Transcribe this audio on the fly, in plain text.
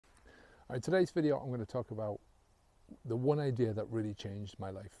Alright, today's video I'm going to talk about the one idea that really changed my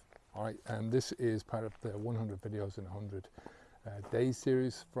life. Alright, and this is part of the 100 videos in 100 days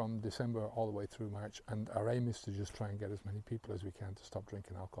series from December all the way through March, and our aim is to just try and get as many people as we can to stop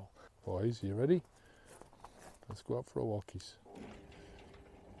drinking alcohol. Boys, you ready? Let's go out for a walkies.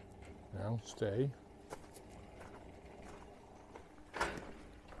 Now, stay.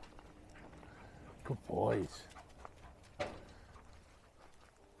 Good boys.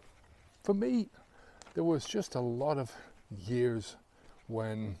 For me, there was just a lot of years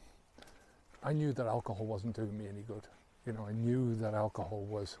when I knew that alcohol wasn't doing me any good. You know, I knew that alcohol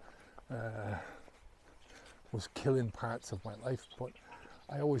was killing parts of my life, but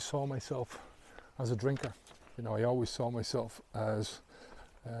I always saw myself as a drinker. You know, I always saw myself as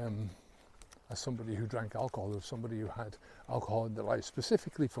somebody who drank alcohol, as somebody who had alcohol in their life.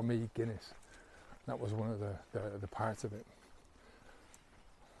 Specifically for me, Guinness. That was one of the parts of it.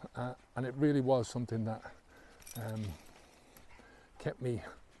 And it really was something that kept me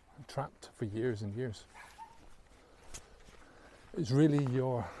trapped for years and years. It's really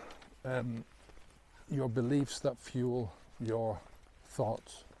your beliefs that fuel your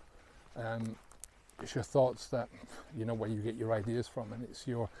thoughts. It's your thoughts that, you know, where you get your ideas from, and it's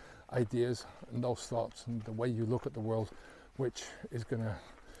your ideas and those thoughts and the way you look at the world which is going to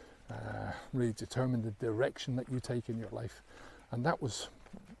really determine the direction that you take in your life. And that was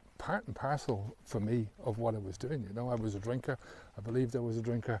part and parcel for me of what I was doing. You know, I was a drinker. I believed I was a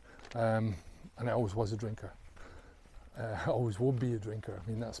drinker, and I always was a drinker. I always would be a drinker. I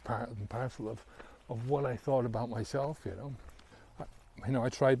mean, that's part and parcel of what I thought about myself. You know, I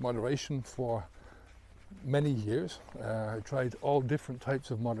tried moderation for many years. I tried all different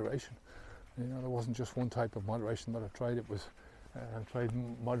types of moderation. You know, there wasn't just one type of moderation that I tried. It was I tried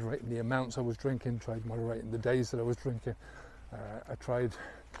moderating the amounts I was drinking, tried moderating the days that I was drinking. I tried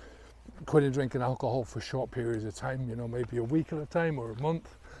quitting drinking alcohol for short periods of time, you know, maybe a week at a time or a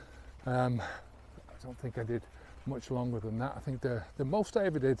month. I don't think I did much longer than that. I think the most I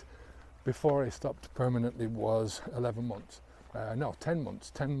ever did before I stopped permanently was 11 months. No, 10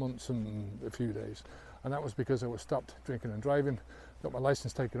 months. 10 months and a few days. And that was because I was stopped drinking and driving, got my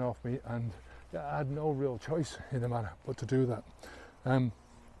license taken off me, and I had no real choice in the matter but to do that.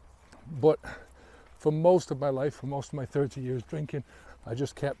 But for most of my life, for most of my 30 years drinking, I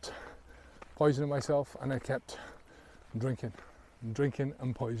just kept poisoning myself, and I kept drinking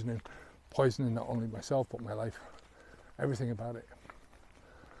and poisoning not only myself but my life, everything about it.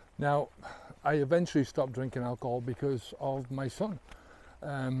 Now, I eventually stopped drinking alcohol because of my son,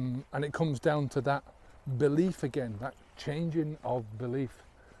 and it comes down to that belief again, that changing of belief.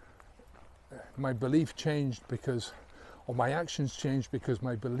 My belief changed because, or my actions changed because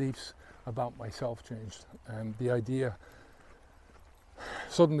my beliefs about myself changed. The idea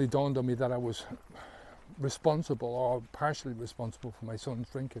suddenly dawned on me that I was responsible, or partially responsible, for my son's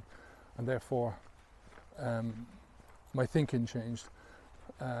drinking, and therefore my thinking changed,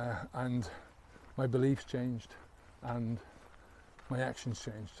 and my beliefs changed, and my actions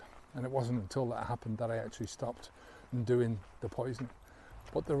changed. And it wasn't until that happened that I actually stopped doing the poisoning.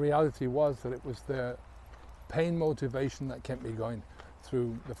 But the reality was that it was the pain motivation that kept me going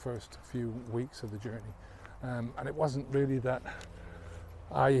through the first few weeks of the journey. And it wasn't really that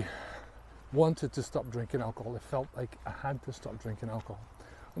I wanted to stop drinking alcohol. It felt like I had to stop drinking alcohol.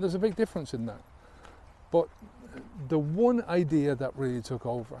 And there's a big difference in that. But the one idea that really took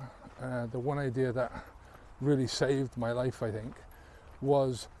over, the one idea that really saved my life, I think,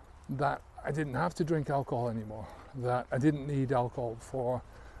 was that I didn't have to drink alcohol anymore. That I didn't need alcohol for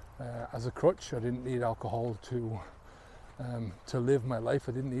as a crutch. I didn't need alcohol to live my life.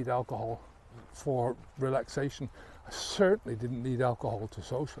 I didn't need alcohol for relaxation. I certainly didn't need alcohol to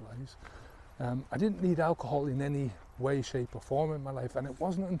socialize. I didn't need alcohol in any way, shape or form in my life. And it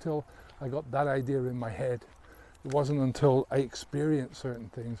wasn't until I got that idea in my head, it wasn't until I experienced certain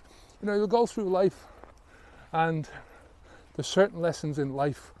things. You know, you'll go through life, and there's certain lessons in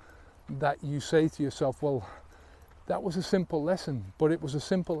life that you say to yourself, well, that was a simple lesson, but it was a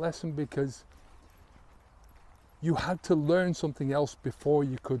simple lesson because you had to learn something else before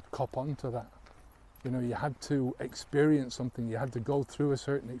you could cop onto that. You know, you had to experience something, you had to go through a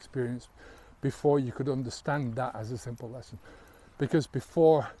certain experience before you could understand that as a simple lesson. Because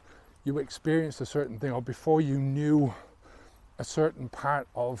before you experienced a certain thing, or before you knew a certain part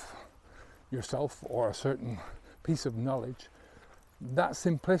of yourself or a certain piece of knowledge, that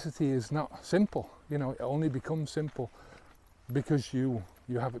simplicity is not simple. You know, it only becomes simple because you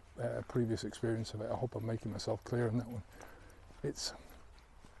have a previous experience of it. I hope I'm making myself clear on that one. It's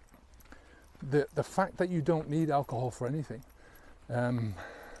the fact that you don't need alcohol for anything.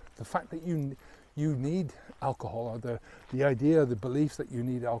 The The fact that you need alcohol, or the idea, the belief that you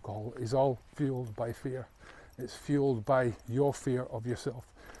need alcohol, is all fueled by fear. It's fueled by your fear of yourself.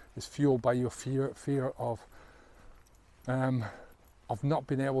 It's fueled by your fear of not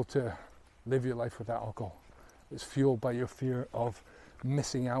being able to live your life without alcohol. It's fueled by your fear of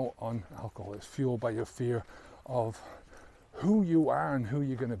missing out on alcohol. It's fueled by your fear of who you are and who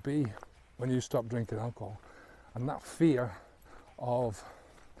you're going to be when you stop drinking alcohol. And that fear of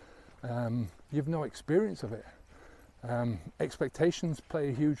you've no experience of it. Expectations play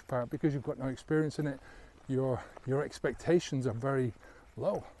a huge part. Because you've got no experience in it, your expectations are very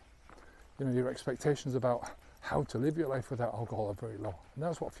low. You know, your expectations about how to live your life without alcohol are very low. And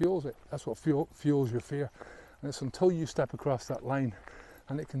that's what fuels it. That's what fuels your fear. And it's until you step across that line,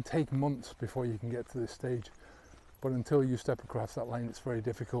 and it can take months before you can get to this stage, but until you step across that line, it's very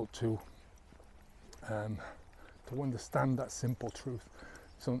difficult to understand that simple truth.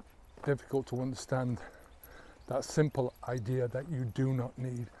 So difficult to understand that simple idea that you do not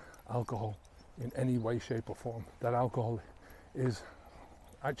need alcohol in any way, shape or form. That alcohol is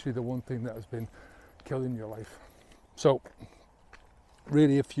actually the one thing that has been killing your life. So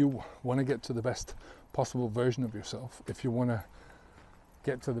really, if you want to get to the best possible version of yourself, if you want to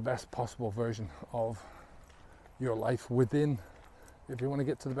get to the best possible version of your life if you want to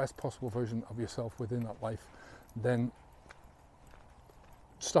get to the best possible version of yourself within that life, then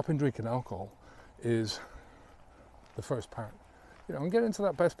stopping drinking alcohol is the first part. You know, and getting to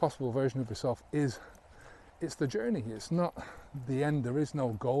that best possible version of yourself it's the journey. It's not the end. There is no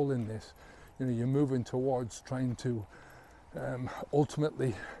goal in this. You know, you're moving towards trying to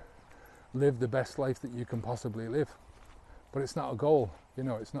ultimately live the best life that you can possibly live. But it's not a goal. You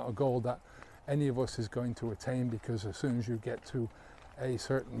know, it's not a goal that any of us is going to attain, because as soon as you get to a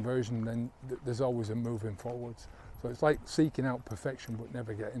certain version, then there's always a moving forwards. So it's like seeking out perfection but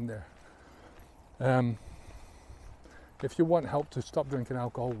never getting there. If you want help to stop drinking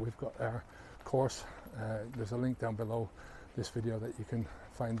alcohol, we've got our course. There's a link down below this video that you can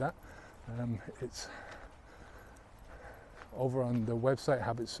find that. It's over on the website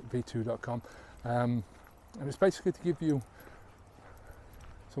habitsv2.com, and it's basically to give you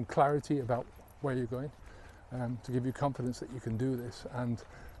some clarity about where you're going, to give you confidence that you can do this, and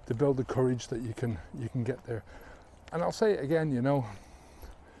to build the courage that you can get there. And I'll say it again, you know,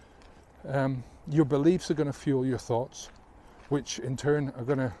 your beliefs are going to fuel your thoughts, which in turn are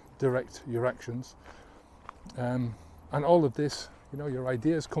going to direct your actions. And all of this, you know, your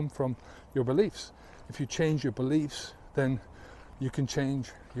ideas come from your beliefs. If you change your beliefs, then you can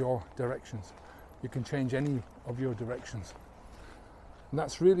change your directions. You can change any of your directions. And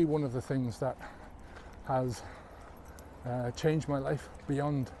that's really one of the things that has changed my life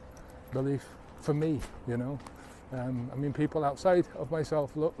beyond belief for me, you know. I mean, people outside of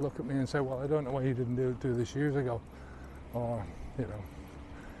myself look at me and say, well, I don't know why you didn't do this years ago. Or, you know,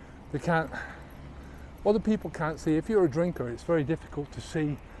 they can't, other people can't see. If you're a drinker, it's very difficult to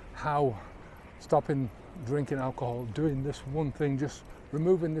see how stopping drinking alcohol, doing this one thing, just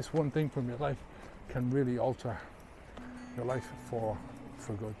removing this one thing from your life, can really alter your life for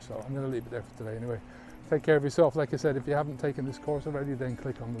good. So I'm going to leave it there for today anyway. Take care of yourself. Like I said, if you haven't taken this course already, then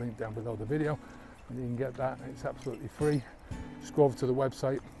click on the link down below the video and you can get that. It's absolutely free. Just go over to the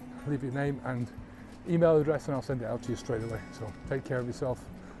website, leave your name and email address, and I'll send it out to you straight away. So take care of yourself.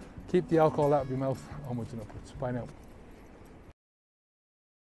 Keep the alcohol out of your mouth. Onwards and upwards. Bye now.